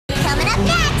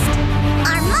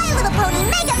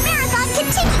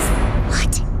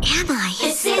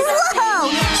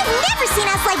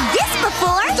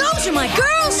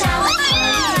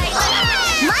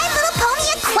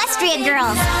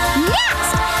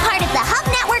next! Part of the Hub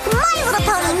Network My Little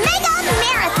Pony Mega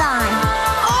Marathon!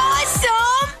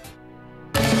 Awesome!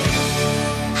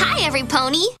 Hi, every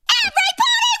pony. Every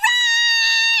pony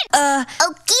run!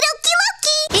 Okie dokie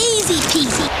Loki! Easy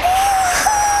peasy.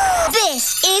 Woohoo!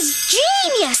 This is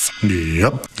genius!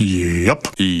 Yep.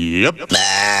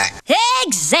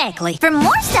 Exactly. For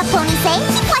more stuff ponies say,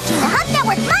 keep watching the Hub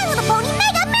Network My Little Pony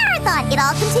Mega Marathon. It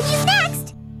all continues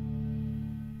next.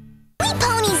 We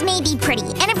ponies may be pretty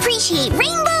and appreciate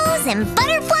rainbows and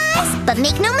butterflies, but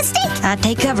make no mistake, I'd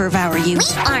take cover if I were you. we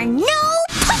are no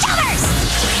pushovers!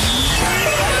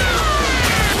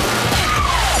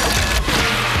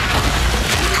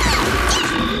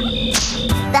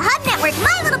 The Hub Network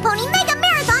My Little Pony Mega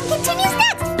Marathon continues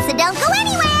next, so don't go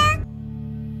anywhere!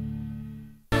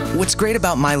 What's great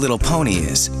about My Little Pony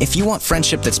is, if you want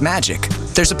friendship that's magic,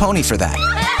 there's a pony for that.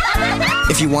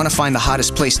 If you want to find the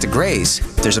hottest place to graze,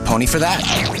 there's a pony for that.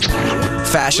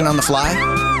 Fashion on the fly?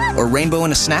 Or rainbow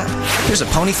in a snap? There's a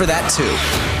pony for that too.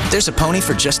 There's a pony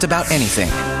for just about anything.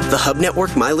 The Hub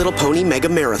Network My Little Pony Mega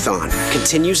Marathon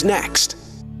continues next.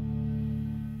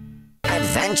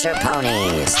 Adventure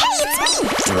ponies. Hey, it's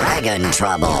me! Dragon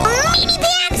trouble. Mini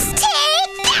Pants,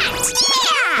 take that!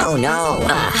 Yeah! Oh no,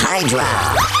 a Hydra.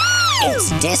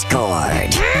 It's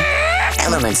discord.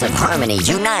 Elements of harmony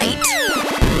unite.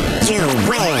 You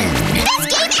win. Best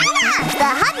game ever! The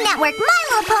Hub Network My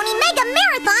Little Pony Mega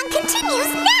Marathon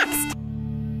continues next!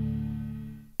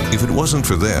 If it wasn't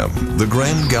for them, the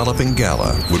Grand Galloping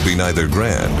Gala would be neither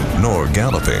grand nor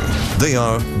galloping. They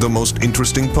are the most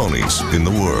interesting ponies in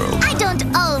the world. I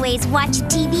don't always watch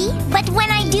TV, but when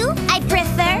I do, I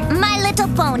prefer My Little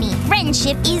Pony.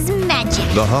 Friendship is magic.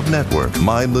 The Hub Network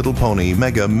My Little Pony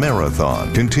Mega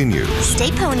Marathon continues. Stay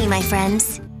pony, my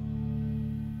friends.